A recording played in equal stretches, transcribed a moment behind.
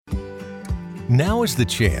Now is the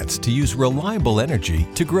chance to use reliable energy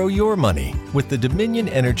to grow your money with the Dominion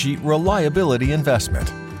Energy Reliability Investment.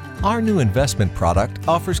 Our new investment product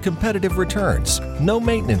offers competitive returns, no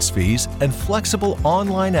maintenance fees, and flexible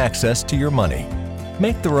online access to your money.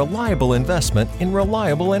 Make the reliable investment in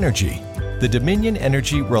reliable energy. The Dominion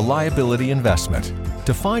Energy Reliability Investment.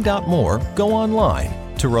 To find out more, go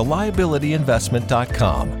online to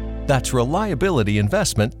reliabilityinvestment.com. That's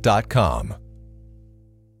reliabilityinvestment.com.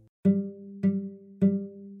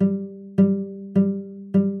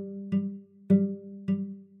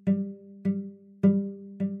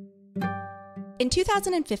 In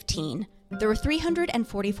 2015, there were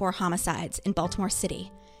 344 homicides in Baltimore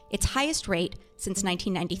City, its highest rate since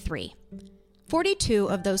 1993. 42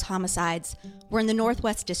 of those homicides were in the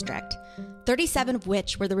Northwest District, 37 of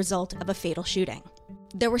which were the result of a fatal shooting.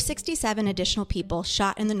 There were 67 additional people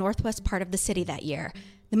shot in the northwest part of the city that year,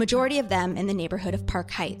 the majority of them in the neighborhood of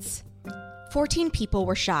Park Heights. 14 people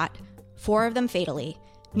were shot, 4 of them fatally,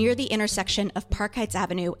 near the intersection of Park Heights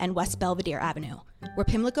Avenue and West Belvedere Avenue, where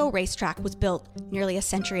Pimlico Racetrack was built nearly a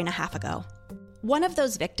century and a half ago. One of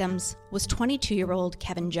those victims was 22-year-old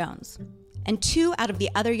Kevin Jones, and 2 out of the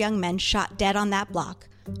other young men shot dead on that block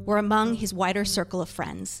were among his wider circle of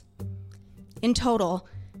friends. In total,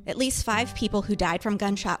 at least 5 people who died from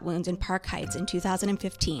gunshot wounds in Park Heights in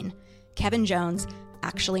 2015, Kevin Jones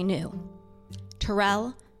actually knew.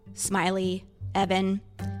 Terrell, Smiley, Evan,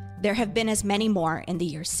 there have been as many more in the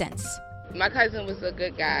years since. My cousin was a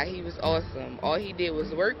good guy. He was awesome. All he did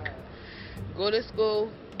was work, go to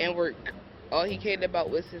school, and work. All he cared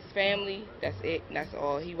about was his family. That's it. That's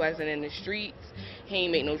all. He wasn't in the streets. He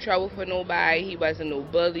ain't make no trouble for nobody. He wasn't no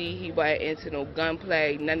bully. He wasn't into no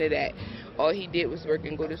gunplay, none of that. All he did was work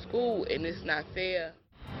and go to school, and it's not fair.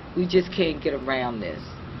 We just can't get around this.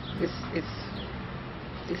 It's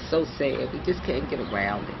so sad. We just can't get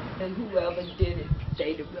around it. And whoever did it,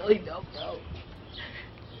 they really don't know.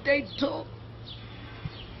 They took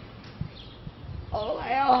all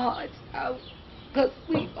our hearts out because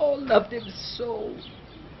we all loved him so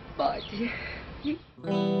much.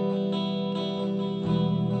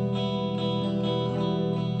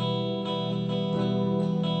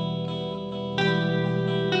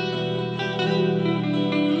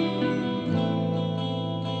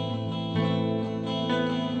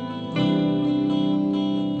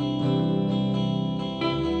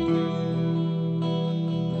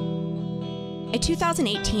 A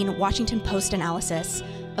 2018 Washington Post analysis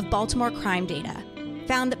of Baltimore crime data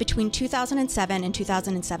found that between 2007 and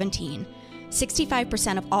 2017,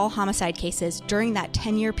 65% of all homicide cases during that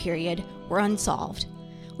 10-year period were unsolved,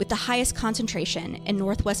 with the highest concentration in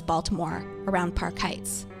northwest Baltimore around Park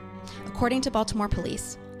Heights. According to Baltimore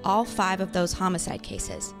police, all 5 of those homicide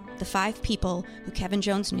cases, the 5 people who Kevin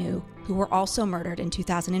Jones knew who were also murdered in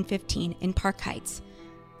 2015 in Park Heights,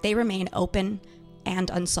 they remain open and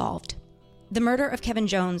unsolved. The murder of Kevin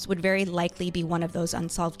Jones would very likely be one of those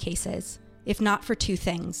unsolved cases, if not for 2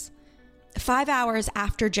 things. 5 hours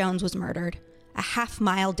after Jones was murdered, a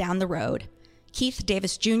half-mile down the road, Keith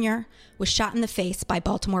Davis Jr. was shot in the face by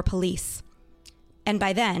Baltimore police. And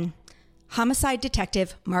by then, homicide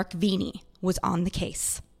detective Mark Veney was on the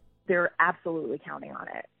case. They're absolutely counting on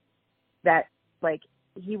it. That,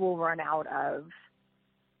 he will run out of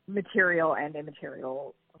material and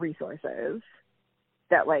immaterial resources.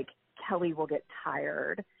 That, Kelly will get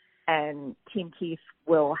tired and Team Keith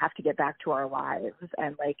will have to get back to our lives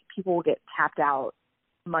and people will get tapped out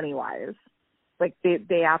money-wise.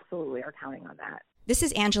 They absolutely are counting on that. This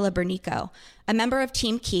is Angela Bernico, a member of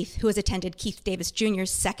Team Keith who has attended Keith Davis Jr.'s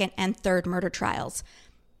second and third murder trials.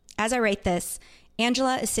 As I write this,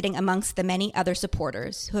 Angela is sitting amongst the many other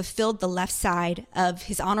supporters who have filled the left side of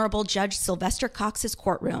His Honorable Judge Sylvester Cox's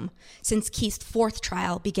courtroom since Keith's 4th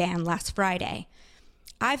trial began last Friday.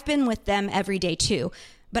 I've been with them every day too,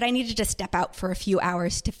 but I needed to step out for a few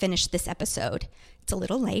hours to finish this episode. It's a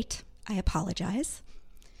little late. I apologize.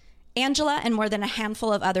 Angela and more than a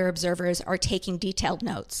handful of other observers are taking detailed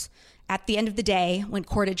notes. At the end of the day, when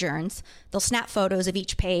court adjourns, they'll snap photos of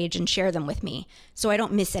each page and share them with me, so I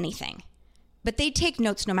don't miss anything. But they take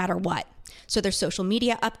notes no matter what, so their social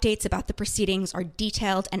media updates about the proceedings are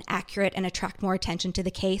detailed and accurate and attract more attention to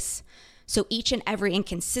the case. So each and every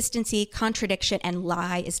inconsistency, contradiction, and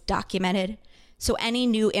lie is documented. So any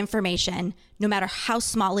new information, no matter how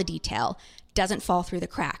small a detail, doesn't fall through the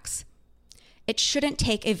cracks. It shouldn't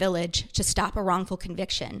take a village to stop a wrongful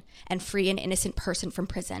conviction and free an innocent person from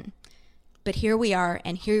prison. But here we are,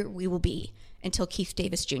 and here we will be until Keith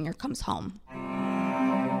Davis Jr. comes home.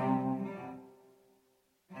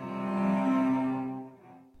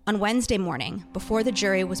 On Wednesday morning, before the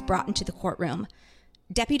jury was brought into the courtroom,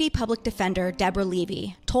 Deputy Public Defender Deborah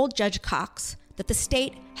Levy told Judge Cox that the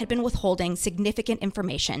state had been withholding significant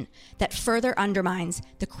information that further undermines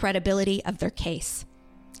the credibility of their case.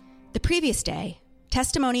 The previous day,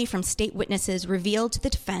 testimony from state witnesses revealed to the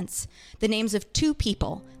defense the names of two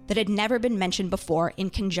people that had never been mentioned before in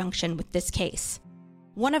conjunction with this case.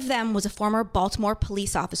 One of them was a former Baltimore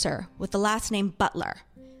police officer with the last name Butler,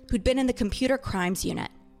 who'd been in the computer crimes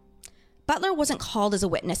unit. Butler wasn't called as a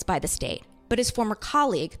witness by the state, but his former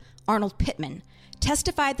colleague, Arnold Pittman,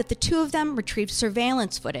 testified that the two of them retrieved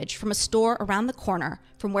surveillance footage from a store around the corner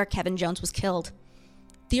from where Kevin Jones was killed.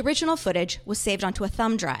 The original footage was saved onto a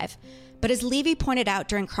thumb drive, but as Levy pointed out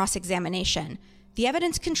during cross-examination, the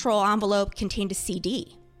evidence control envelope contained a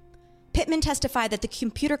CD. Pittman testified that the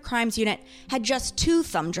computer crimes unit had just 2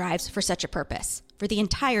 thumb drives for such a purpose, for the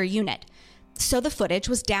entire unit, so the footage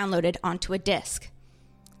was downloaded onto a disk.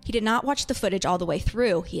 He did not watch the footage all the way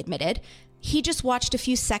through, he admitted. He just watched a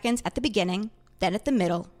few seconds at the beginning, then at the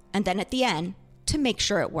middle, and then at the end to make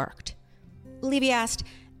sure it worked. Levy asked,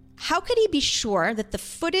 how could he be sure that the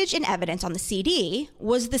footage and evidence on the CD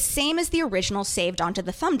was the same as the original saved onto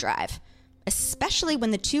the thumb drive, especially when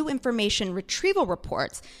the 2 information retrieval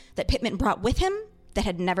reports that Pittman brought with him that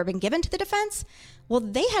had never been given to the defense? Well,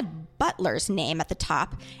 they had Butler's name at the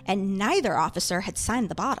top, and neither officer had signed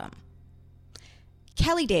the bottom.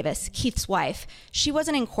 Kelly Davis, Keith's wife, she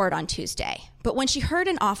wasn't in court on Tuesday, but when she heard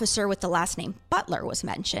an officer with the last name Butler was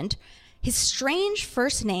mentioned, his strange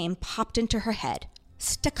first name popped into her head,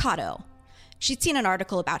 Staccato. She'd seen an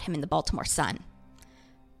article about him in the Baltimore Sun.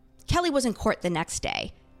 Kelly was in court the next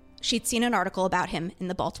day. She'd seen an article about him in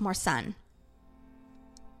the Baltimore Sun.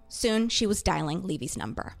 Soon, she was dialing Levy's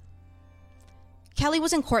number. Kelly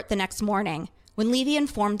was in court the next morning when Levy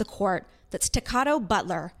informed the court that Staccato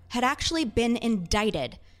Butler had actually been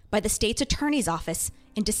indicted by the state's attorney's office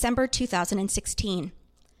in December 2016.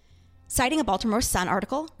 Citing a Baltimore Sun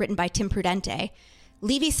article written by Tim Prudente,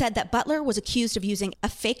 Levy said that Butler was accused of using a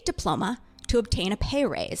fake diploma to obtain a pay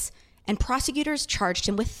raise, and prosecutors charged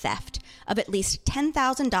him with theft of at least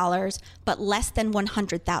 $10,000, but less than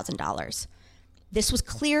 $100,000. This was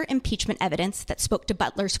clear impeachment evidence that spoke to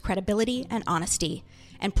Butler's credibility and honesty,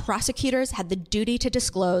 and prosecutors had the duty to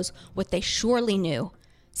disclose what they surely knew,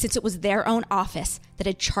 since it was their own office that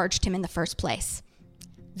had charged him in the first place.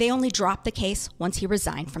 They only dropped the case once he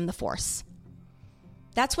resigned from the force.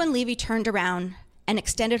 That's when Levy turned around and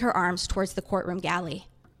extended her arms towards the courtroom galley.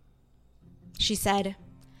 She said,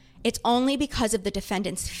 "It's only because of the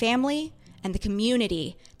defendant's family and the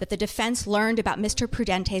community that the defense learned about Mr.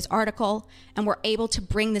 Prudente's article and were able to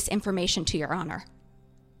bring this information to your honor.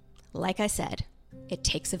 Like I said, it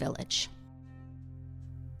takes a village."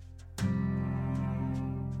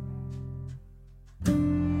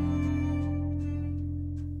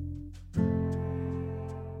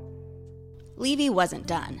 Levy wasn't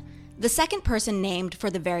done. The second person named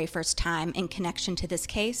for the very first time in connection to this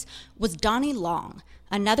case was Donnie Long,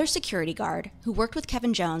 another security guard who worked with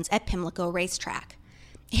Kevin Jones at Pimlico Racetrack.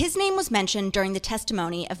 His name was mentioned during the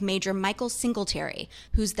testimony of Major Michael Singletary,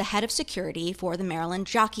 who's the head of security for the Maryland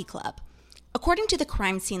Jockey Club. According to the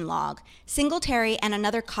crime scene log, Singletary and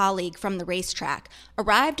another colleague from the racetrack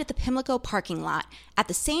arrived at the Pimlico parking lot at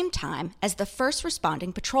the same time as the first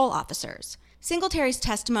responding patrol officers. Singletary's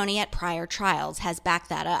testimony at prior trials has backed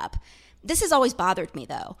that up. This has always bothered me,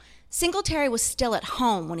 though. Singletary was still at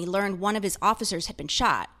home when he learned one of his officers had been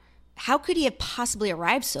shot. How could he have possibly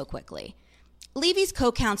arrived so quickly? Levy's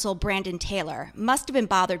co-counsel, Brandon Taylor, must have been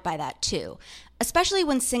bothered by that too, especially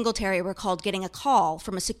when Singletary recalled getting a call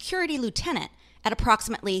from a security lieutenant at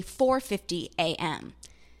approximately 4:50 a.m.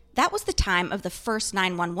 That was the time of the first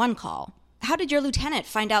 911 call. "How did your lieutenant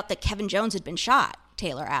find out that Kevin Jones had been shot?"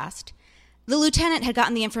 Taylor asked. "The lieutenant had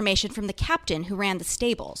gotten the information from the captain who ran the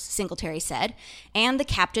stables," Singletary said, and the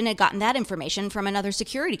captain had gotten that information from another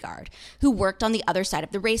security guard who worked on the other side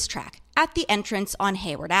of the racetrack at the entrance on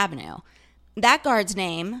Hayward Avenue. That guard's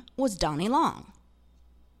name was Donnie Long.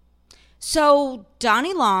 So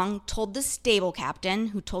Donnie Long told the stable captain,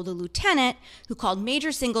 who told the lieutenant, who called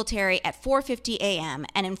Major Singletary at 4:50 a.m.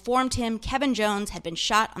 and informed him Kevin Jones had been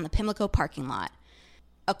shot on the Pimlico parking lot.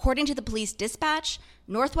 According to the police dispatch,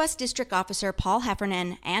 Northwest District Officer Paul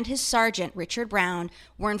Heffernan and his sergeant, Richard Brown,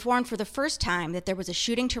 were informed for the first time that there was a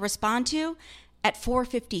shooting to respond to at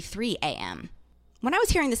 4:53 a.m. When I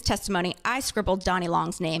was hearing this testimony, I scribbled Donnie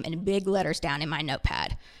Long's name in big letters down in my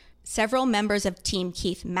notepad. Several members of Team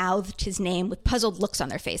Keith mouthed his name with puzzled looks on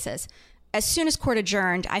their faces. As soon as court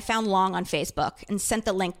adjourned, I found Long on Facebook and sent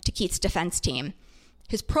the link to Keith's defense team.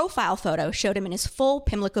 His profile photo showed him in his full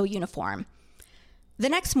Pimlico uniform. The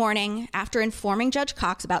next morning, after informing Judge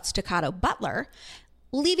Cox about Staccato Butler,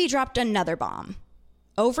 Levy dropped another bomb.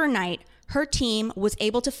 Overnight, her team was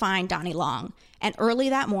able to find Donnie Long, and early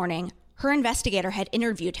that morning, her investigator had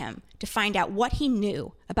interviewed him to find out what he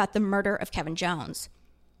knew about the murder of Kevin Jones.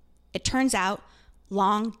 It turns out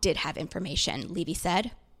Long did have information, Levy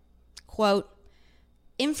said. Quote,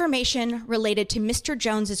 information related to Mr.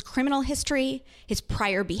 Jones's criminal history, his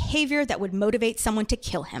prior behavior that would motivate someone to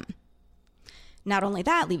kill him. Not only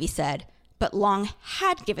that, Levy said, but Long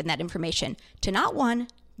had given that information to not one,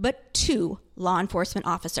 but two law enforcement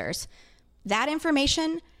officers. That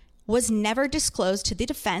information was never disclosed to the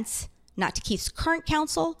defense, not to Keith's current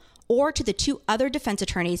counsel, or to the two other defense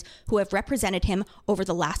attorneys who have represented him over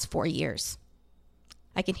the last 4 years.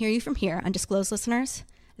 I can hear you from here, undisclosed listeners.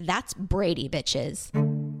 That's Brady, bitches.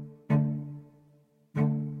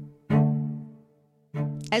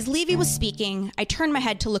 As Levy was speaking, I turned my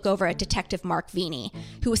head to look over at Detective Mark Veney,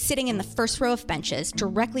 who was sitting in the first row of benches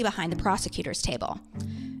directly behind the prosecutor's table.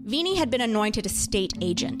 Veney had been anointed a state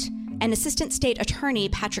agent, and Assistant State Attorney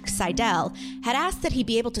Patrick Seidel had asked that he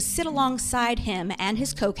be able to sit alongside him and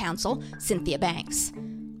his co-counsel, Cynthia Banks.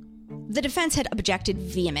 The defense had objected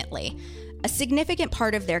vehemently. A significant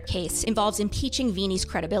part of their case involves impeaching Veney's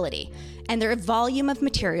credibility, and their volume of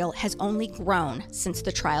material has only grown since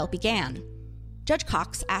the trial began. Judge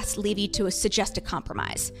Cox asked Levy to suggest a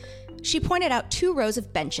compromise. She pointed out 2 rows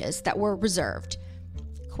of benches that were reserved.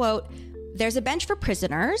 Quote, there's a bench for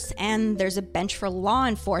prisoners, and there's a bench for law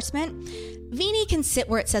enforcement. Veney can sit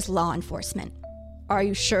where it says law enforcement. Are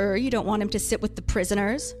you sure you don't want him to sit with the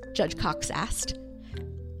prisoners? Judge Cox asked.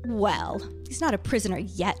 Well, he's not a prisoner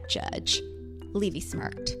yet, Judge. Levy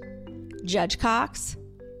smirked. Judge Cox?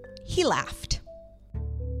 He laughed.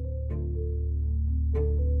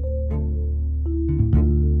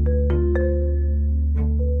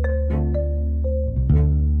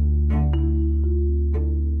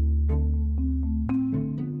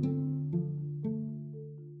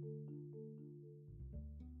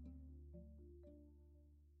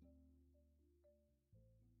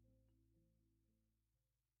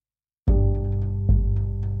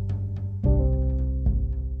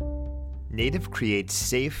 Native creates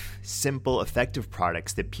safe, simple, effective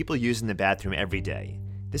products that people use in the bathroom every day.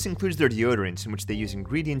 This includes their deodorants, in which they use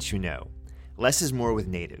ingredients you know. Less is more with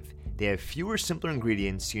Native. They have fewer, simpler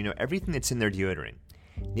ingredients, so you know everything that's in their deodorant.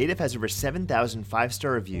 Native has over 7,000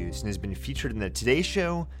 5-star reviews and has been featured in The Today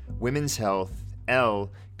Show, Women's Health,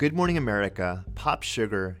 Elle, Good Morning America, Pop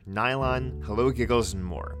Sugar, Nylon, Hello Giggles, and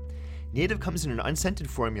more. Native comes in an unscented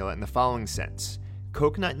formula in the following scents: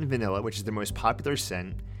 coconut and vanilla, which is the most popular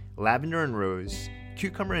scent, lavender and rose,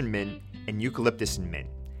 cucumber and mint, and eucalyptus and mint.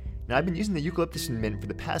 Now, I've been using the eucalyptus and mint for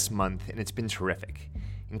the past month, and it's been terrific.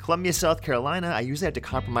 In Columbia, South Carolina, I usually have to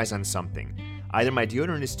compromise on something. Either my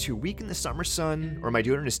deodorant is too weak in the summer sun, or my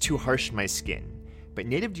deodorant is too harsh on my skin. But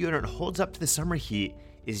Native deodorant holds up to the summer heat,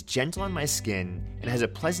 is gentle on my skin, and has a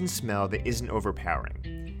pleasant smell that isn't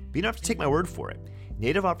overpowering. But you don't have to take my word for it.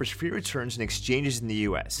 Native offers free returns and exchanges in the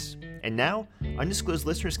US. And now, undisclosed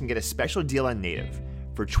listeners can get a special deal on Native.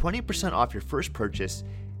 For 20% off your first purchase,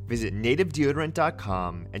 visit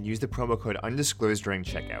nativedeodorant.com and use the promo code undisclosed during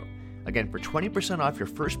checkout. Again, for 20% off your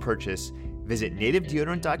first purchase, visit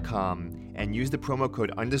nativedeodorant.com and use the promo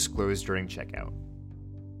code undisclosed during checkout.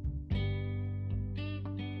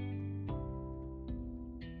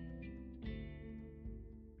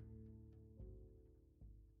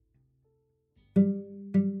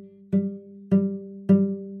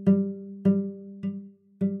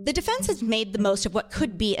 The defense has made the most of what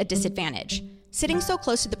could be a disadvantage. Sitting so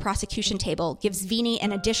close to the prosecution table gives Veney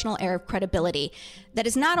an additional air of credibility that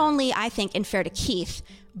is not only, I think, unfair to Keith,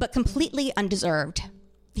 but completely undeserved.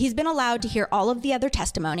 He's been allowed to hear all of the other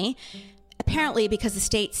testimony, apparently because the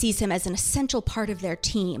state sees him as an essential part of their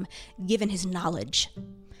team, given his knowledge.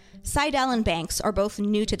 Seidel and Banks are both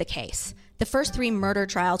new to the case. The first 3 murder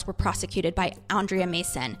trials were prosecuted by Andrea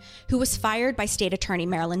Mason, who was fired by State Attorney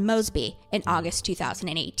Marilyn Mosby in August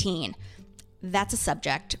 2018. That's a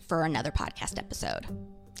subject for another podcast episode.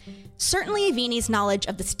 Certainly, Veney's knowledge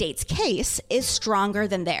of the state's case is stronger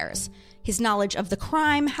than theirs. His knowledge of the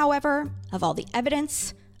crime, however, of all the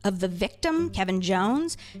evidence, of the victim, Kevin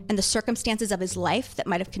Jones, and the circumstances of his life that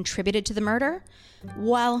might have contributed to the murder,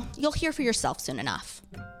 well, you'll hear for yourself soon enough.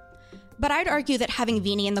 But I'd argue that having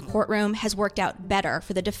Veney in the courtroom has worked out better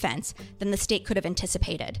for the defense than the state could have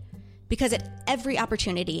anticipated. Because at every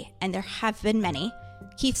opportunity, and there have been many,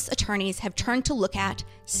 Keith's attorneys have turned to look at,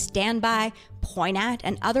 stand by, point at,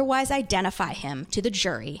 and otherwise identify him to the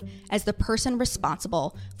jury as the person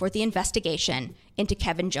responsible for the investigation into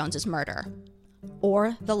Kevin Jones's murder,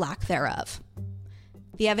 or the lack thereof.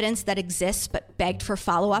 The evidence that exists but begged for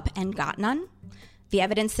follow-up and got none, the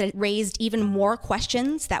evidence that raised even more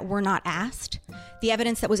questions that were not asked, the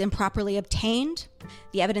evidence that was improperly obtained,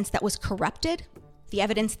 the evidence that was corrupted, the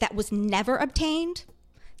evidence that was never obtained,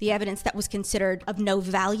 the evidence that was considered of no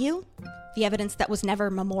value, the evidence that was never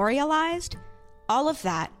memorialized, all of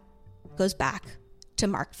that goes back to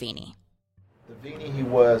Mark Veney. The Veney he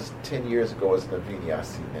was 10 years ago isn't the Veney I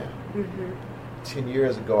see now. Mm-hmm. 10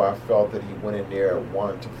 years ago, I felt that he went in there and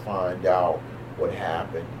wanted to find out what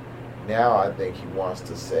happened. Now I think he wants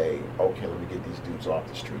to say, okay, let me get these dudes off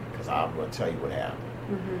the street because I'm going to tell you what happened.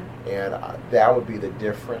 Mm-hmm. And that would be the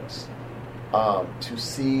difference. To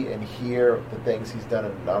see and hear the things he's done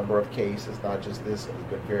in a number of cases, not just this, has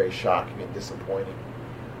been very shocking and disappointing.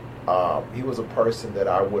 He was a person that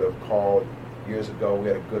I would have called years ago. We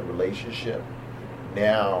had a good relationship.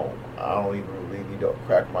 Now, I don't even really need to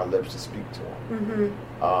crack my lips to speak to him.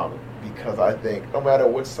 Mm-hmm. Because I think no matter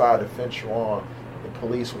what side of the fence you're on, the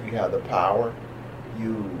police, when you have the power,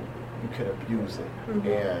 you can abuse it. Mm-hmm.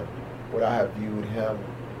 And what I have viewed him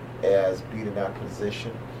as being in that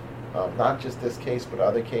position, not just this case, but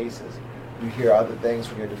other cases, you hear other things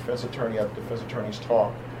from your defense attorney, other defense attorneys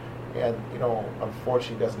talk, and,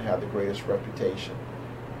 unfortunately doesn't have the greatest reputation.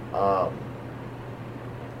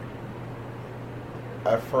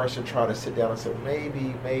 At first you're trying to sit down and say,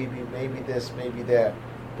 maybe this, maybe that,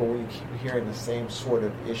 but when you keep hearing the same sort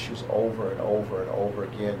of issues over and over and over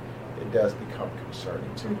again, it does become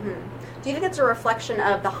concerning too. Mm-hmm. Do you think it's a reflection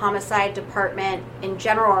of the homicide department in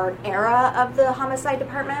general, or an era of the homicide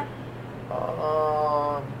department?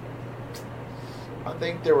 I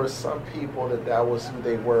think there were some people that was who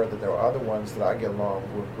they were, that there were other ones that I get along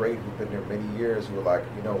with great, who've been there many years, who were like,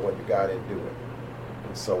 you know what, the guy didn't do it.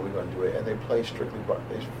 And so we're going to do it. And they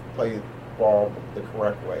play ball the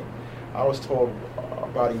correct way. I was told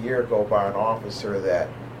about a year ago by an officer that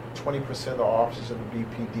 20% of the officers in the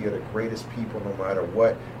BPD are the greatest people no matter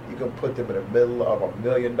what. You can put them in the middle of $1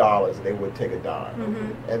 million and they would take a dime.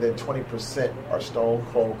 Mm-hmm. And then 20% are stone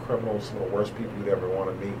cold criminals, some of the worst people you'd ever want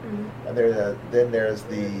to meet. Mm-hmm. And then there's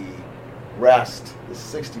the rest, the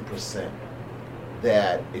 60%,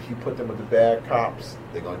 that if you put them with the bad cops,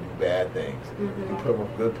 they're going to do bad things. Mm-hmm. If you put them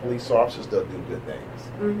with good police officers, they'll do good things.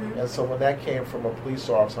 Mm-hmm. And so when that came from a police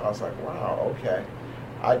officer, I was like, wow, okay.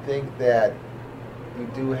 I think that they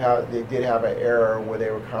did have an era where they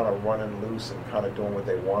were kind of running loose and kind of doing what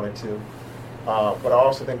they wanted to. But I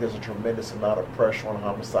also think there's a tremendous amount of pressure on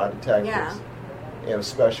homicide detectives, and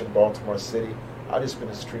especially in Baltimore City. I've just been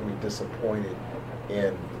extremely disappointed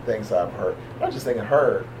in the things I've heard. Not just things I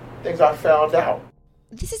heard, things I found out.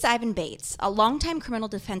 This is Ivan Bates, a longtime criminal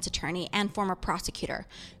defense attorney and former prosecutor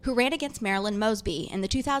who ran against Marilyn Mosby in the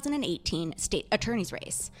 2018 state attorney's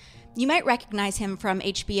race. You might recognize him from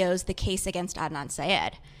HBO's The Case Against Adnan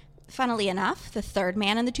Syed. Funnily enough, the third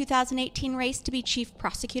man in the 2018 race to be chief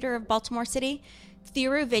prosecutor of Baltimore City,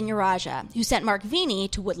 Thiru Vignaraja, who sent Mark Veney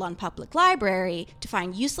to Woodlawn Public Library to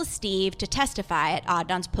find useless Steve to testify at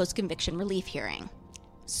Adnan's post-conviction relief hearing.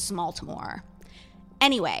 Smaltimore.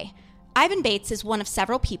 Anyway, Ivan Bates is one of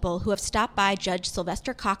several people who have stopped by Judge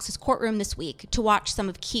Sylvester Cox's courtroom this week to watch some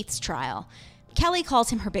of Keith's trial. Kelly calls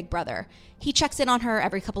him her big brother. He checks in on her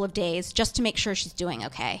every couple of days just to make sure she's doing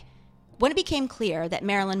okay. When it became clear that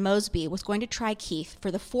Marilyn Mosby was going to try Keith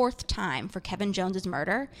for the fourth time for Kevin Jones's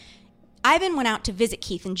murder, Ivan went out to visit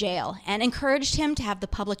Keith in jail and encouraged him to have the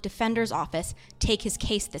public defender's office take his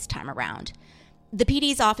case this time around. The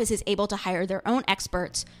PD's office is able to hire their own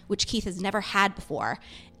experts, which Keith has never had before,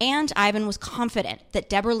 and Ivan was confident that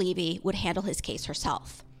Deborah Levy would handle his case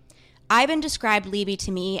herself. Ivan described Levy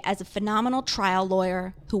to me as a phenomenal trial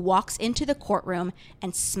lawyer who walks into the courtroom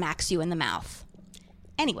and smacks you in the mouth.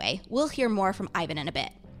 Anyway, we'll hear more from Ivan in a bit.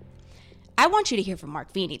 I want you to hear from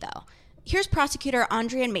Mark Veney, though. Here's prosecutor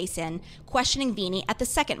Andrian Mason questioning Veney at the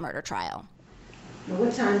second murder trial. Now,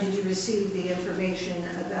 what time did you receive the information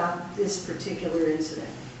about this particular incident?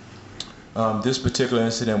 This particular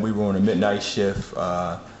incident, we were on a midnight shift.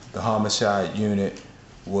 The homicide unit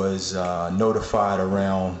was notified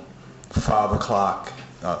around 5 o'clock,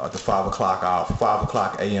 at the 5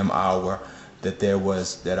 o'clock a.m. hour,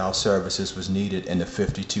 that our services was needed in the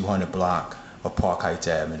 5200 block of Park Heights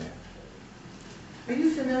Avenue. Are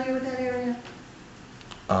you familiar with that area?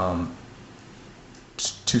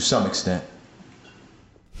 To some extent.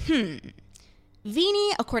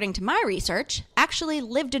 Veney, according to my research, actually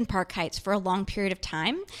lived in Park Heights for a long period of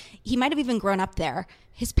time. He might have even grown up there.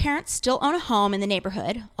 His parents still own a home in the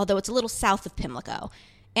neighborhood, although it's a little south of Pimlico.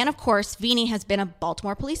 And of course, Veney has been a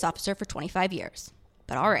Baltimore police officer for 25 years.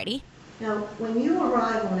 But already. Now, when you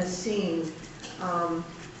arrive on a scene,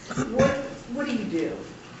 what do you do?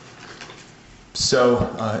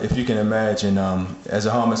 So, if you can imagine, as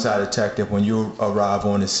a homicide detective, when you arrive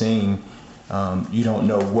on the scene, you don't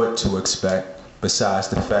know what to expect besides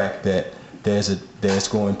the fact that there's a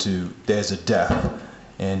death.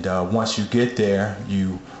 And once you get there,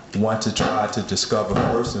 you want to try to discover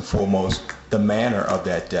first and foremost the manner of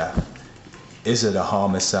that death. Is it a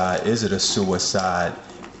homicide? Is it a suicide?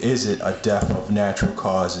 Is it a death of natural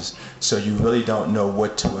causes? So you really don't know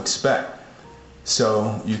what to expect.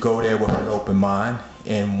 So you go there with an open mind,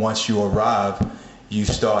 and once you arrive, you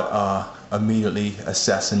start immediately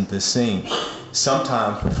assessing the scene.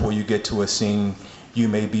 Sometimes before you get to a scene, you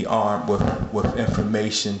may be armed with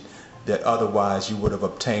information that otherwise you would have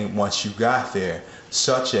obtained once you got there,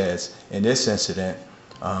 such as in this incident,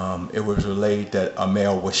 it was relayed that a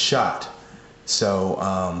male was shot. So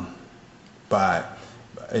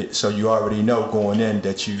so you already know going in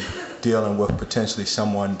that you're dealing with potentially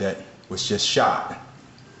someone that was just shot.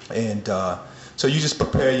 And so you just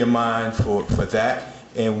prepare your mind for that.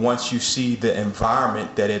 And once you see the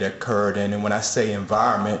environment that it occurred in, and when I say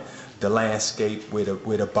environment, the landscape where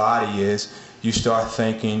the body is, you start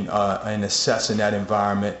thinking and assessing that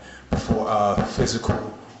environment for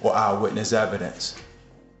physical or eyewitness evidence.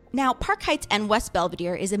 Now, Park Heights and West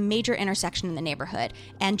Belvedere is a major intersection in the neighborhood,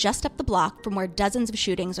 and just up the block from where dozens of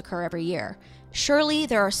shootings occur every year. Surely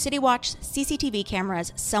there are City Watch CCTV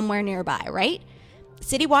cameras somewhere nearby, right?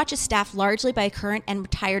 City Watch is staffed largely by current and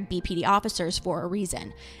retired BPD officers for a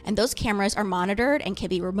reason, and those cameras are monitored and can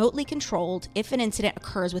be remotely controlled if an incident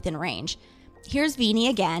occurs within range. Here's Veney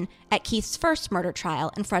again at Keith's first murder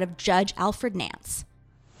trial in front of Judge Alfred Nance.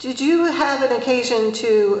 Did you have an occasion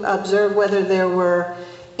to observe whether there were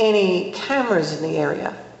any cameras in the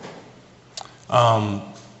area?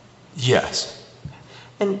 Yes.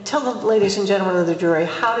 And tell the ladies and gentlemen of the jury,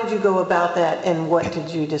 how did you go about that and what did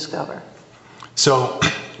you discover? So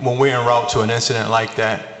when we're en route to an incident like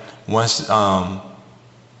that, once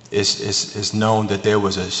it's known that there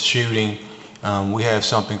was a shooting, we have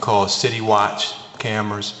something called City Watch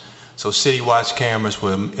cameras. So City Watch cameras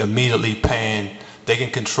will immediately pan. They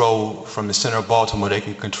can control from the center of Baltimore. They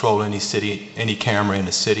can control any camera in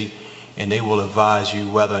the city, and they will advise you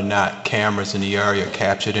whether or not cameras in the area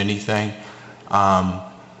captured anything.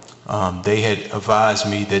 They had advised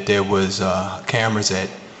me that there was cameras at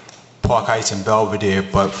Park Heights and Belvedere,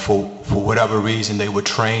 but for whatever reason they were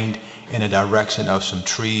trained in the direction of some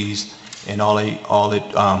trees, and all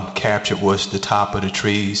it captured was the top of the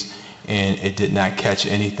trees, and it did not catch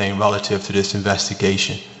anything relative to this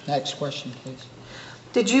investigation. Next question, please.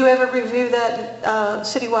 Did you ever review that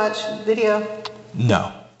City Watch video?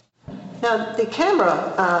 No. Now, the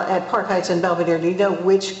camera at Park Heights and Belvedere, do you know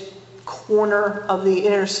which corner of the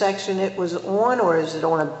intersection it was on, or is it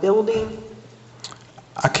on a building?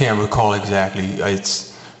 I can't recall exactly.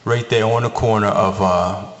 It's right there on the corner of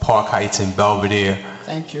Park Heights and Belvedere.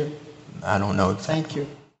 Thank you. I don't know. Thank you.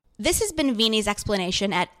 This has been Veney's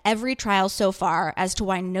explanation at every trial so far as to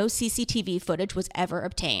why no CCTV footage was ever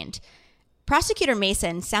obtained. Prosecutor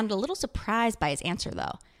Mason sounded a little surprised by his answer,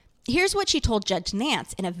 though. Here's what she told Judge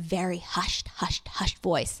Nance in a very hushed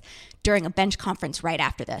voice during a bench conference right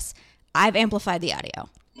after this. I've amplified the audio.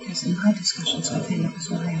 Because in my discussions with him, it was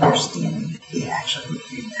my understanding that he actually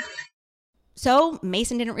did that. So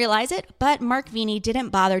Mason didn't realize it, but Mark Veney didn't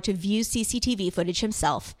bother to view CCTV footage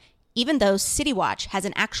himself, even though City Watch has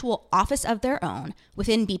an actual office of their own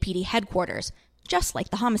within BPD headquarters, just like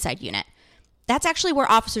the homicide unit. That's actually where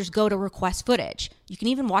officers go to request footage. You can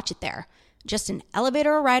even watch it there. Just an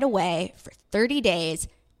elevator ride away for 30 days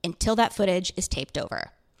until that footage is taped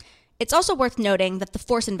over. It's also worth noting that the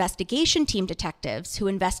Force Investigation Team detectives who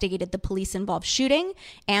investigated the police-involved shooting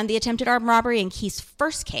and the attempted armed robbery in Keith's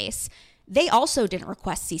first case, they also didn't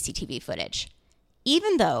request CCTV footage.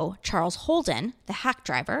 Even though Charles Holden, the hack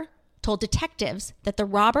driver, told detectives that the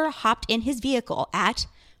robber hopped in his vehicle at,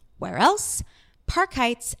 where else? Park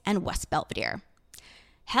Heights and West Belvedere.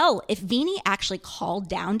 Hell, if Veney actually called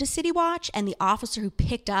down to City Watch and the officer who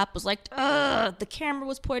picked up was like, the camera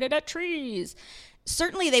was pointed at trees,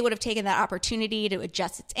 certainly they would have taken that opportunity to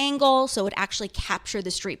adjust its angle so it would actually capture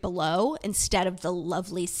the street below instead of the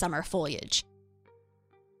lovely summer foliage.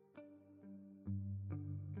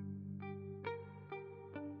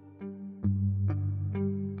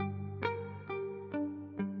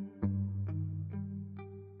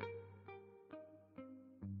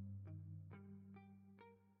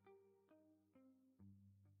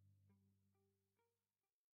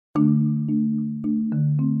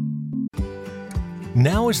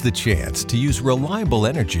 Now is the chance to use reliable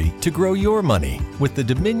energy to grow your money with the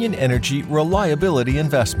Dominion Energy Reliability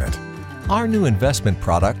Investment. Our new investment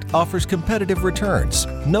product offers competitive returns,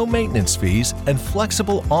 no maintenance fees, and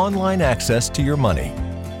flexible online access to your money.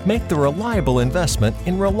 Make the reliable investment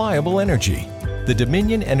in reliable energy. The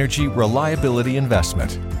Dominion Energy Reliability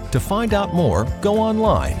Investment. To find out more, go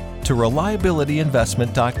online to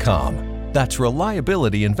reliabilityinvestment.com. That's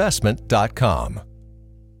reliabilityinvestment.com.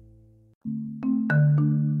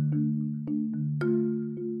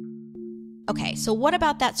 Okay, so what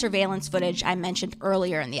about that surveillance footage I mentioned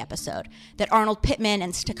earlier in the episode that Arnold Pittman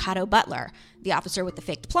and Staccato Butler, the officer with the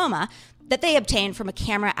fake diploma, that they obtained from a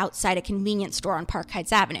camera outside a convenience store on Park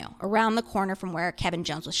Heights Avenue, around the corner from where Kevin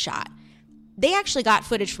Jones was shot? They actually got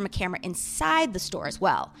footage from a camera inside the store as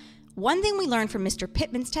well. One thing we learned from Mr.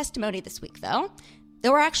 Pittman's testimony this week, though,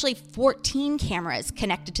 there were actually 14 cameras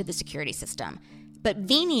connected to the security system, but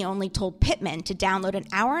Veney only told Pittman to download an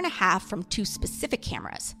hour and a half from 2 specific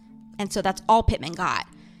cameras. And so that's all Pittman got.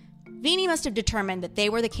 Veney must have determined that they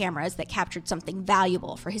were the cameras that captured something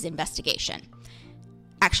valuable for his investigation.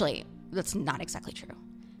 Actually, that's not exactly true.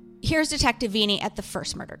 Here's Detective Veney at the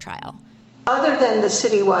first murder trial. Other than the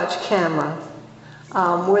City Watch camera,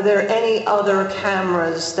 were there any other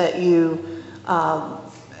cameras that you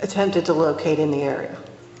attempted to locate in the area?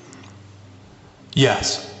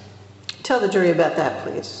 Yes. Tell the jury about that,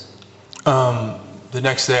 please. The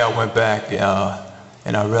next day I went back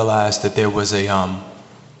and I realized that there was a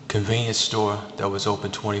convenience store that was open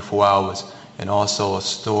 24 hours and also a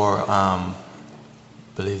store, I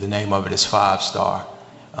believe the name of it is 5 Star.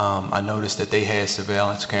 I noticed that they had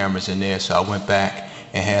surveillance cameras in there, so I went back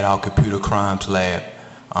and had our computer crimes lab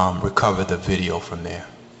recover the video from there.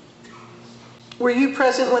 Were you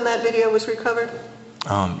present when that video was recovered?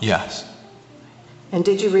 Yes. And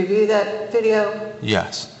did you review that video?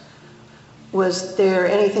 Yes. Was there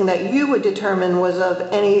anything that you would determine was of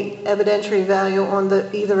any evidentiary value on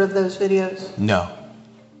either of those videos? No.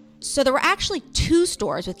 So there were actually 2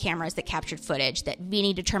 stores with cameras that captured footage that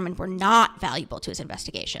Veney determined were not valuable to his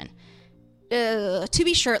investigation. To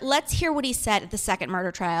be sure, let's hear what he said at the second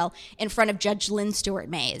murder trial in front of Judge Lynn Stewart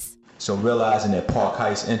Mays. So realizing that Park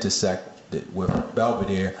Heights intersected with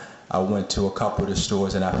Belvedere, I went to a couple of the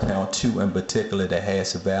stores and I found 2 in particular that had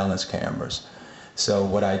surveillance cameras. So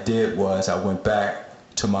what I did was I went back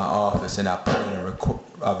to my office and I put in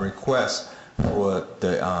a request for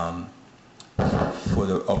the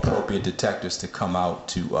appropriate detectives to come out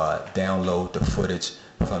to download the footage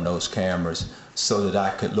from those cameras so that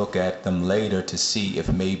I could look at them later to see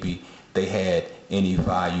if maybe they had any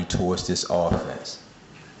value towards this offense.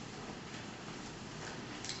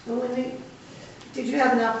 Did you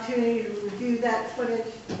have an opportunity to review that footage?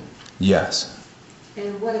 Yes.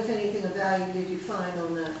 And what, if anything, of value did you find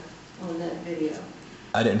on that video?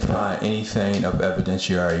 I didn't find anything of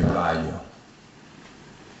evidentiary value.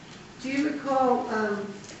 Do you recall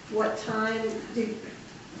what times the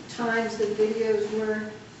videos were?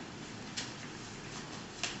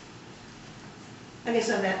 I guess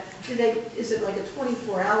I'm at, is it like a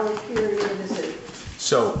 24-hour period? Is it?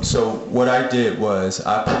 So what I did was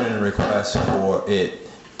I put in a request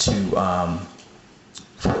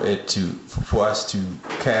for us to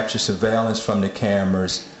capture surveillance from the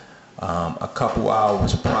cameras a couple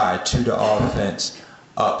hours prior to the offense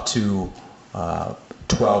up to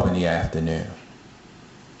 12 in the afternoon.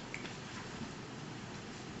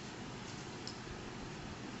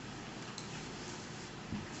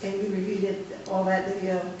 And you reviewed all that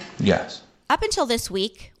video? Yes. Up until this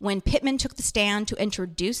week, when Pittman took the stand to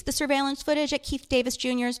introduce the surveillance footage at Keith Davis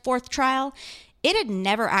Jr.'s 4th trial, it had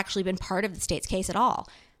never actually been part of the state's case at all.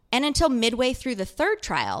 And until midway through the 3rd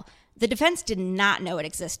trial, the defense did not know it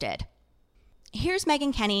existed. Here's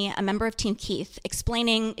Megan Kenny, a member of Team Keith,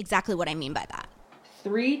 explaining exactly what I mean by that.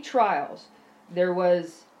 3 trials. There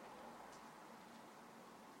was...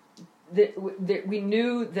 we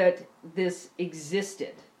knew that this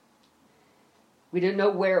existed. We didn't know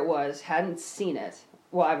where it was, hadn't seen it.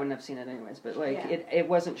 Well, I wouldn't have seen it anyways, but it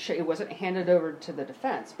wasn't handed over to the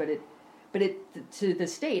defense, but it to the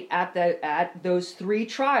state at those 3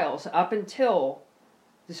 trials up until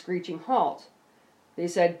the screeching halt. They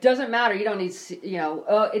said, doesn't matter, you don't need,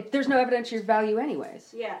 there's no evidentiary value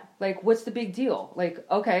anyways. Yeah. Like, what's the big deal? Like,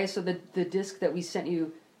 okay, so the disc that we sent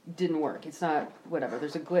you didn't work. It's not, whatever,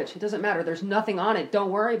 there's a glitch. It doesn't matter. There's nothing on it. Don't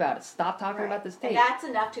worry about it. Stop talking about this tape. And that's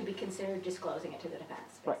enough to be considered disclosing it to the defense,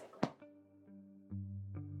 basically. Right.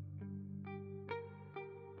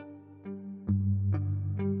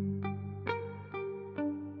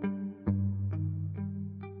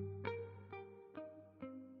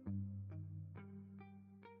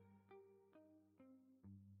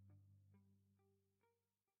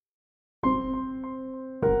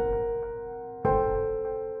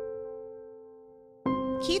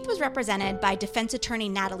 Keith was represented by defense attorney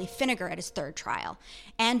Natalie Finnegar at his third trial,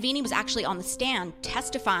 and Veney was actually on the stand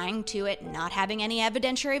testifying to it not having any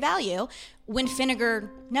evidentiary value when Finnegar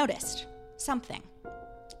noticed something.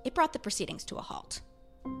 It brought the proceedings to a halt.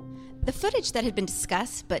 The footage that had been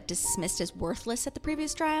discussed but dismissed as worthless at the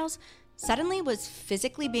previous trials suddenly was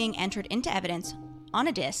physically being entered into evidence on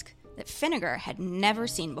a disc that Finnegar had never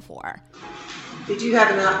seen before. Did you have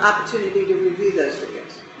an opportunity to review those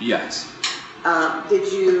videos? Yes.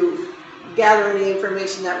 Did you gather any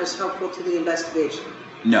information that was helpful to the investigation?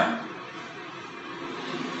 No.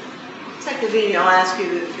 Detective Veney, I'll ask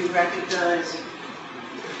you if you recognize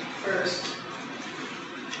first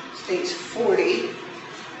stage 40.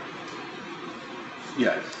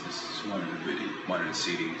 Yes, this is one of the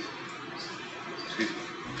CDs. Excuse me.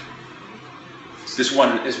 This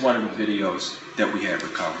one is one of the videos that we had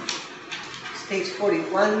recovered. Stage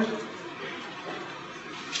 41.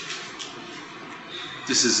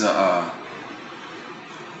 This is a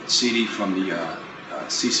CD from the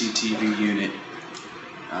CCTV unit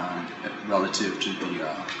relative to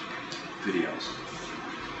the videos.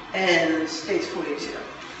 And stage 42.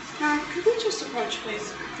 Could we just approach,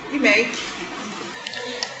 please? You may.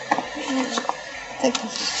 I think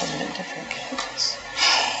this is from a different case.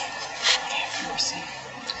 Have mercy.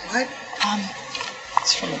 What?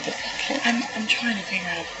 It's from a different case. I'm trying to figure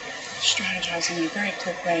out, strategizing in a very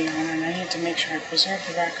quick way, Your Honor, and I need to make sure I preserve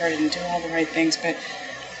the record and do all the right things, but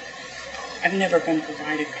I've never been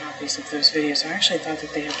provided copies of those videos. I actually thought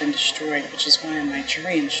that they had been destroyed, which is why in my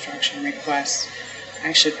jury instruction request, I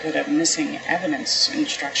actually put a missing evidence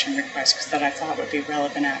instruction request because that I thought would be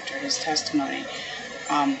relevant after his testimony.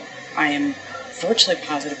 I am virtually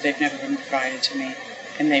positive they've never been provided to me,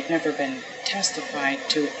 and they've never been testified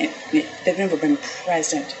to. They've never been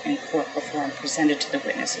present in court before and presented to the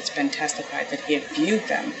witness. It's been testified that he had viewed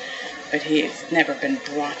them, but he has never been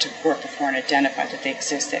brought to court before and identified that they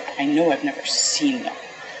existed. I know I've never seen them.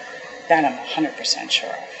 That I'm 100%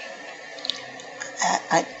 sure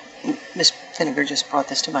of. Ms. Finnegar just brought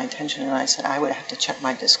this to my attention, and I said I would have to check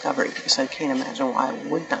my discovery because I can't imagine why I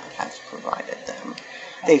would not have provided them.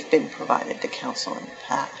 They've been provided to counsel in the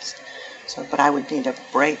past. So, but I would need a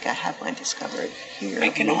break. I have my discovery here. I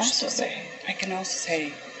can also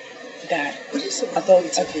say that what is the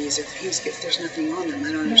relevance of these if there's nothing on them?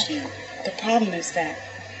 I don't understand. The problem is that,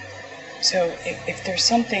 so if there's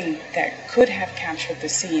something that could have captured the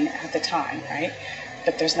scene at the time, right,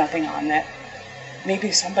 but there's nothing on that,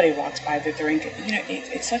 maybe somebody walks by that they're in,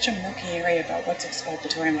 it's such a murky area about what's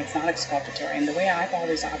exculpatory and what's not exculpatory. And the way I've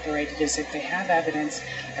always operated is if they have evidence,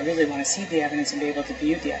 I really want to see the evidence and be able to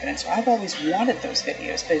view the evidence. So I've always wanted those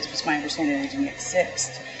videos, but it was my understanding they didn't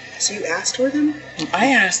exist. So you asked for them?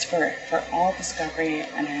 I asked for all discovery,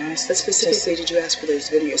 and I asked... But specifically, did you ask for those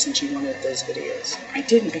videos since you wanted those videos? I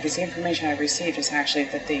didn't, because the information I received is actually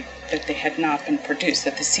that they had not been produced,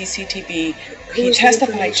 that the CCTV... He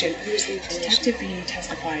testified to... Detective Veney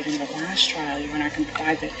testified in the last trial, and I can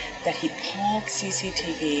provide that he called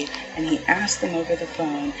CCTV, and he asked them over the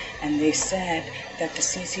phone, and they said that the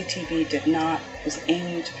CCTV was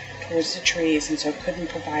aimed towards the trees, and so couldn't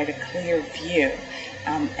provide a clear view.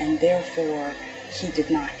 And therefore, he did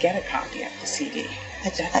not get a copy of the CD.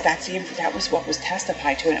 That was what was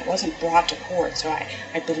testified to, and it wasn't brought to court. So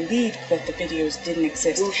I believed that the videos didn't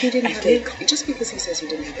exist. Well, he didn't have just because he says he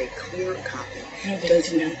didn't have a clear copy,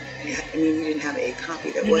 doesn't mean he didn't have a copy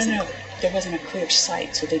that wasn't. No. There wasn't a clear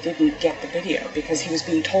sight, so they didn't get the video because he was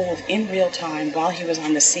being told in real time while he was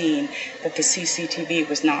on the scene that the CCTV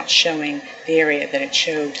was not showing the area, that it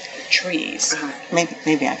showed trees.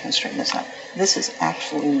 Maybe I can straighten this out. This is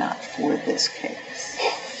actually not for this case,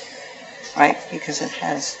 right? Because it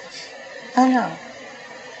has, no.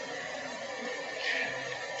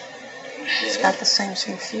 It's got the same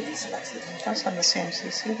CC. It does have the same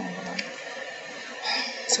CC number.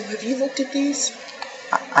 So have you looked at these?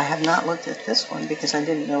 I have not looked at this one because I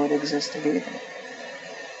didn't know it existed either.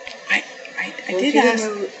 I did if you didn't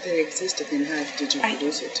know that it existed, then how did you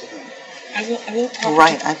produce it to them? I will probably...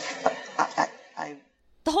 Right.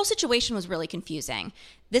 The whole situation was really confusing.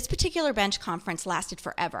 This particular bench conference lasted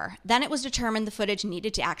forever. Then it was determined the footage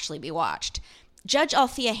needed to actually be watched. Judge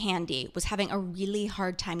Althea Handy was having a really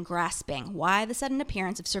hard time grasping why the sudden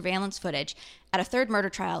appearance of surveillance footage at a third murder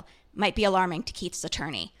trial might be alarming to Keith's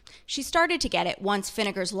attorney. She started to get it once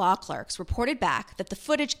Finnegar's law clerks reported back that the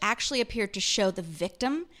footage actually appeared to show the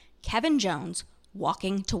victim, Kevin Jones,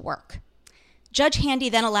 walking to work. Judge Handy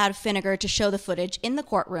then allowed Finnegar to show the footage in the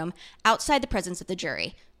courtroom outside the presence of the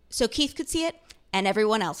jury, so Keith could see it, and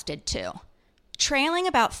everyone else did too. Trailing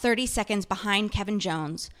about 30 seconds behind Kevin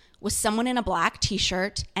Jones was someone in a black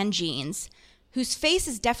t-shirt and jeans whose face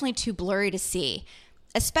is definitely too blurry to see,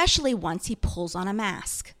 especially once he pulls on a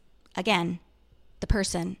mask. Again, the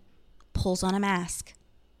person pulls on a mask.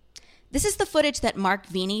 This is the footage that Mark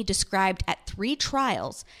Veney described at 3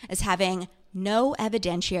 trials as having no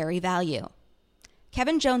evidentiary value.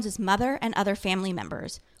 Kevin Jones's mother and other family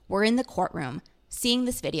members were in the courtroom seeing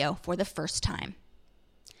this video for the first time.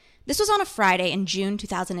 This was on a Friday in June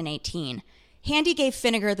 2018. Handy gave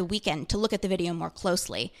Finnegar the weekend to look at the video more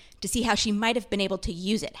closely to see how she might have been able to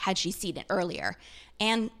use it had she seen it earlier,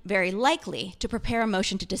 and very likely to prepare a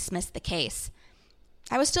motion to dismiss the case.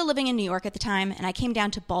 I was still living in New York at the time, and I came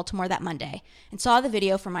down to Baltimore that Monday and saw the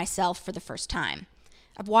video for myself for the first time.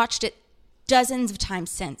 I've watched it dozens of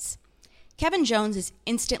times since. Kevin Jones is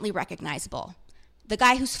instantly recognizable. The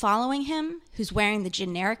guy who's following him, who's wearing the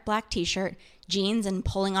generic black t-shirt, jeans, and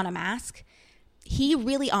pulling on a mask, he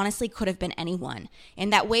really honestly could have been anyone. In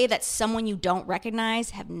that way that someone you don't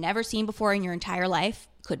recognize, have never seen before in your entire life,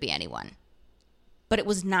 could be anyone. But it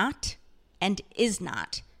was not, and is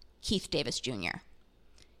not, Keith Davis Jr.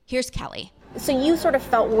 Here's Kelly. So you sort of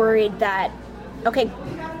felt worried that, okay,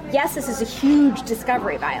 yes, this is a huge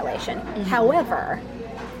discovery violation. Mm-hmm. However,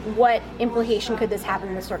 what implication could this have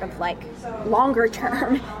in the sort of like longer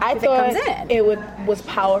term if it comes in? It was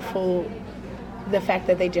powerful, the fact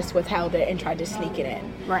that they just withheld it and tried to sneak it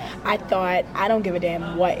in. Right. I thought, I don't give a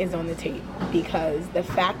damn what is on the tape, because the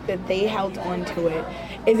fact that they held on to it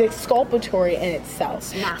is exculpatory in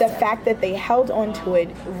itself. Massive. The fact that they held on to it,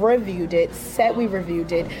 reviewed it, said we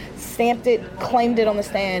reviewed it, stamped it, claimed it on the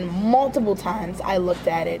stand multiple times. I looked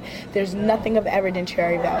at it. There's nothing of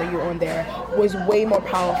evidentiary value on there. Was way more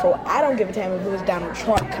powerful. I don't give a damn if it was Donald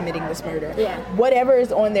Trump committing this murder. Yeah. Whatever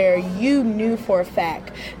is on there, you knew for a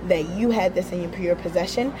fact that you had this in your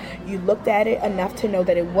possession. You looked at it enough to know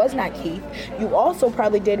that it was not Keith. You also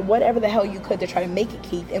probably did whatever the hell you could to try to make it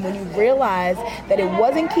Keith. And when you realized that it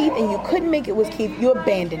wasn't Keith and you couldn't make it was Keith, you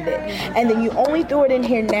abandoned it. And then you only threw it in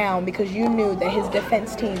here now because you knew that his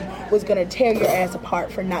defense team was going to tear your ass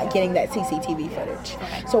apart for not getting that CCTV footage.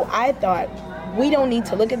 So I thought, we don't need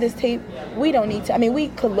to look at this tape. We don't need to. I mean, we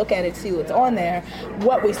could look at it, see what's on there.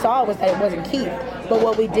 What we saw was that it wasn't Keith. But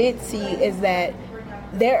what we did see is that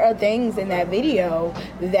there are things in that video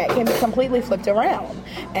that can be completely flipped around.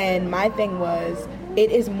 And my thing was,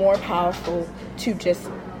 it is more powerful to just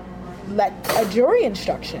let a jury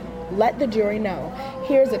instruction, let the jury know,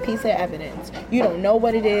 here's a piece of evidence. You don't know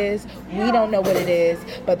what it is, we don't know what it is,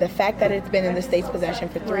 but the fact that it's been in the state's possession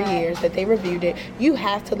for 3 years, that they reviewed it, you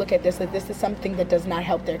have to look at this as this is something that does not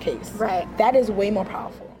help their case. Right. That is way more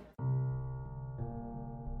powerful.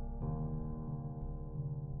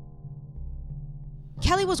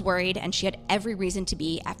 Kelly was worried, and she had every reason to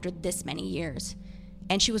be after this many years.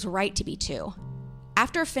 And she was right to be too.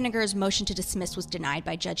 After Finnegar's motion to dismiss was denied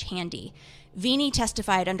by Judge Handy, Veney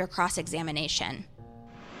testified under cross-examination.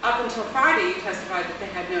 Up until Friday, you testified that they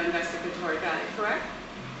had no investigatory value, correct?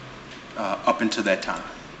 Up until that time.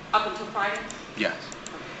 Up until Friday? Yes.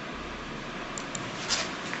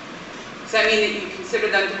 Does that mean that you consider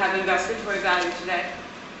them to have investigatory value today?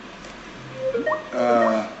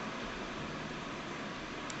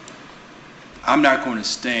 I'm not going to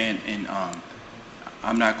stand and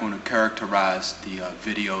I'm not going to characterize the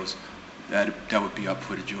videos. That would be up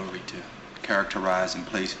for the jury to characterize and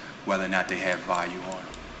place whether or not they have value on them.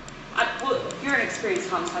 Well, you're an experienced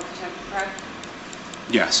homicide detective, correct?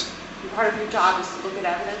 Yes. And part of your job is to look at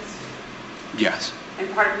evidence? Yes. And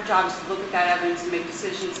part of your job is to look at that evidence and make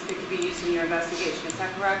decisions that could be used in your investigation. Is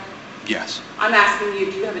that correct? Yes. I'm asking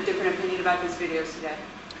you, do you have a different opinion about these videos today?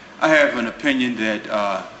 I have an opinion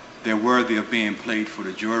that they're worthy of being played for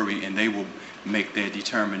the jury, and they will make their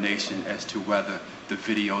determination as to whether the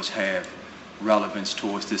videos have relevance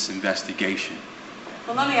towards this investigation.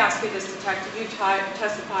 Well, let me ask you this, Detective. You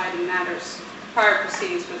testified in matters prior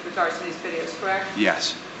proceedings with regards to these videos, correct?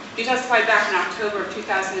 Yes. You testified back in October of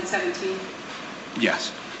 2017?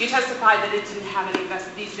 Yes. You testified that it didn't have any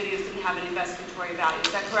these videos didn't have an investigatory value.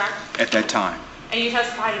 Is that correct? At that time. And you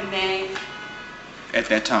testified in May? At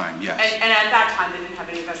that time, yes. And at that time, they didn't have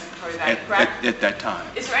any investigatory value, correct? At that time.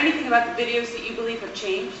 Is there anything about the videos that you believe have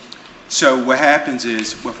changed? So what happens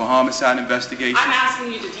is, with a homicide investigation... I'm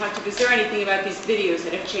asking you, Detective, is there anything about these videos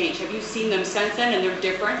that have changed? Have you seen them since then and they're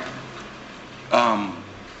different?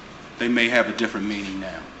 They may have a different meaning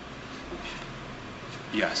now.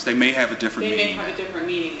 Yes, they may have a different meaning. They may have a different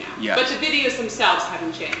meaning now. Yes. But the videos themselves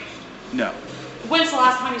haven't changed? No. When's the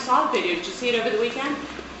last time you saw the video? Did you see it over the weekend?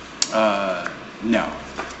 No.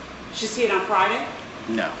 Did you see it on Friday?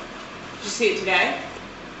 No. Did you see it today?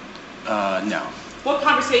 No. What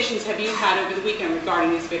conversations have you had over the weekend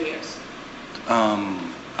regarding these videos?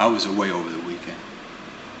 I was away over the weekend.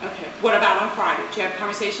 Okay. What about on Friday? Did you have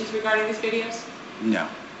conversations regarding these videos? No.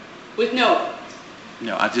 With no one?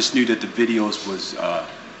 No, I just knew that the videos was,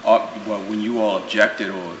 well, when you all objected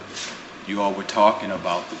or you all were talking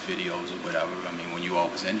about the videos or whatever, I mean, when you all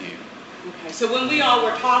was in here. Okay, so when we all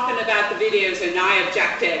were talking about the videos and I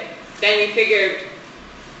objected, then you figured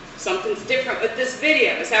something's different with this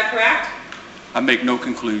video, is that correct? I make no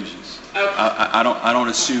conclusions. Okay. I don't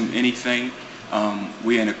assume anything.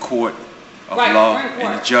 We're in a court of Right, law, we're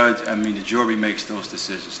in court. and the jury makes those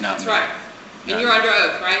decisions, not That's me. right. And you're under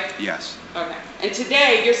oath, right? Yes. Okay. And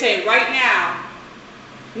today, you're saying right now,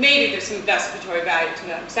 maybe there's some investigatory value to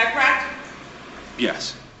them. Is that correct?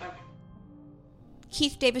 Yes.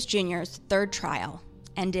 Keith Davis Jr.'s third trial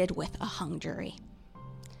ended with a hung jury.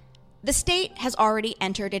 The state has already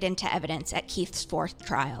entered it into evidence at Keith's fourth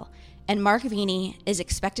trial, and Mark Veney is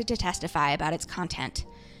expected to testify about its content,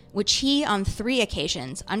 which he, on 3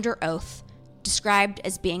 occasions, under oath, described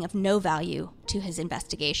as being of no value to his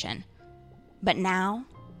investigation. But now,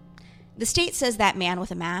 the state says that man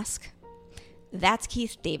with a mask, that's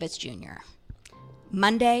Keith Davis Jr.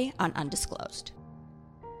 Monday on Undisclosed.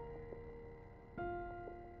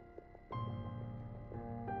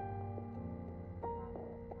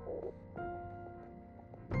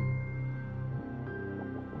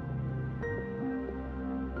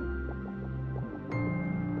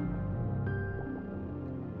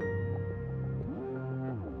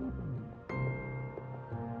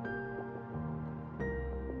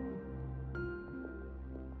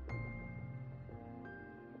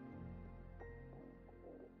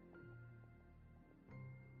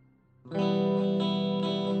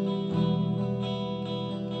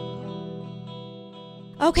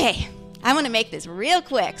 Okay, I want to make this real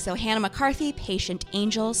quick so Hannah McCarthy, patient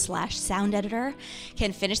angel / sound editor,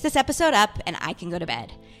 can finish this episode up and I can go to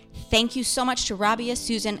bed. Thank you so much to Rabia,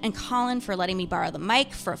 Susan, and Colin for letting me borrow the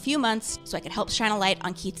mic for a few months so I could help shine a light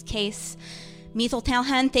on Keith's case. Mithil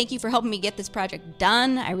Talhan, thank you for helping me get this project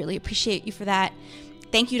done. I really appreciate you for that.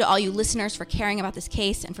 Thank you to all you listeners for caring about this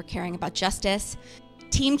case and for caring about justice.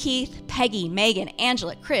 Team Keith, Peggy, Megan,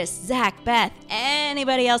 Angela, Chris, Zach, Beth,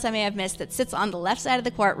 anybody else I may have missed that sits on the left side of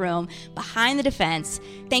the courtroom behind the defense,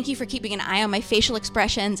 thank you for keeping an eye on my facial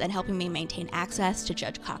expressions and helping me maintain access to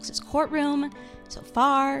Judge Cox's courtroom. So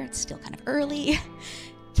far, it's still kind of early.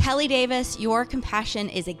 Kelly Davis, your compassion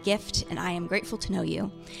is a gift, and I am grateful to know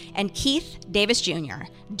you. And Keith Davis Jr.,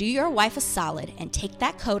 do your wife a solid and take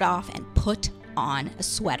that coat off and put on a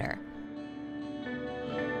sweater.